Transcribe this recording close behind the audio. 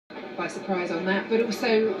by surprise on that, but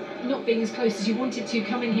also not being as close as you wanted to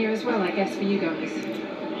coming here as well, I guess, for you guys.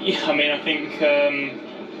 Yeah, I mean, I think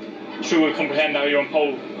sure we'll comprehend how you're on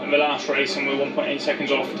pole in the last race and we're 1.8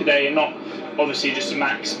 seconds off today, and not obviously just a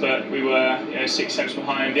max, but we were 6 tenths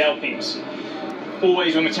behind the Alpines.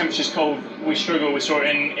 Always when the temperature's cold, we struggle. We saw it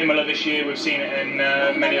in Imola this year. We've seen it in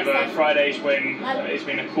many other Fridays when it's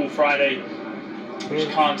been a cool Friday. We just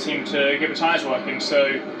can't seem to get the tyres working,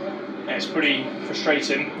 so it's pretty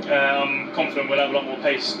frustrating. I'm confident we'll have a lot more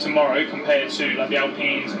pace tomorrow compared to like the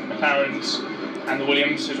Alpines and the McLarens and the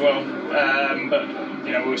Williams as well. But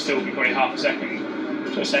we'll still be probably half a second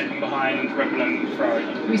to a second behind Red Bull and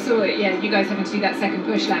Ferrari. We saw it, yeah, you guys having to do that second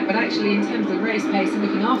push lap, but actually in terms of race pace and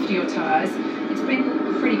looking after your tyres, it's been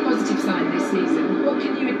a pretty positive sign this season. What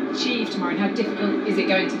can you achieve tomorrow, and how difficult is it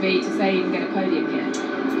going to be to say you can get a podium here?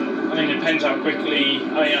 I mean, it depends how quickly.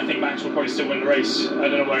 I think Max will probably still win the race. I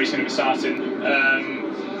don't know where he's going to be starting,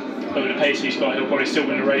 but with the pace he's got, he'll probably still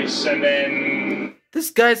win the race. And then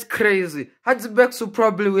this guy's crazy. Max will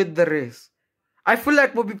probably win the race. I feel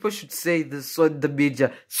like more people should say this on the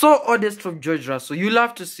media. So honest from George Russell. You'll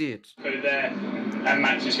have to see it. Go there, and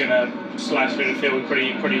Max is going to slice through the field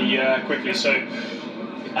pretty quickly. So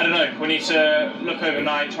I don't know. We need to look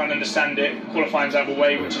overnight, try and understand it. Qualifying's out of the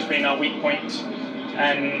way, which has been our weak point,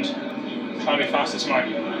 and try and be faster tomorrow.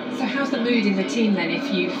 So how's the mood in the team then,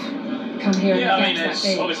 if you've come here? Yeah, I mean,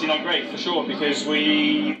 it's obviously not great for sure, because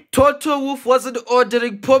we... Toto Wolff wasn't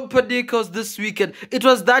ordering pumpernickel this weekend. It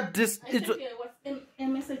was that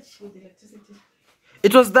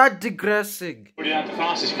It was that digressing. We didn't have the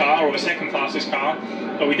fastest car or the second fastest car,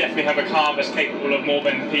 but we definitely have a car that's capable of more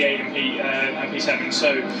than P8 and P7.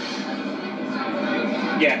 So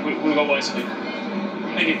yeah, we've got work to do.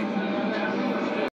 Thank you.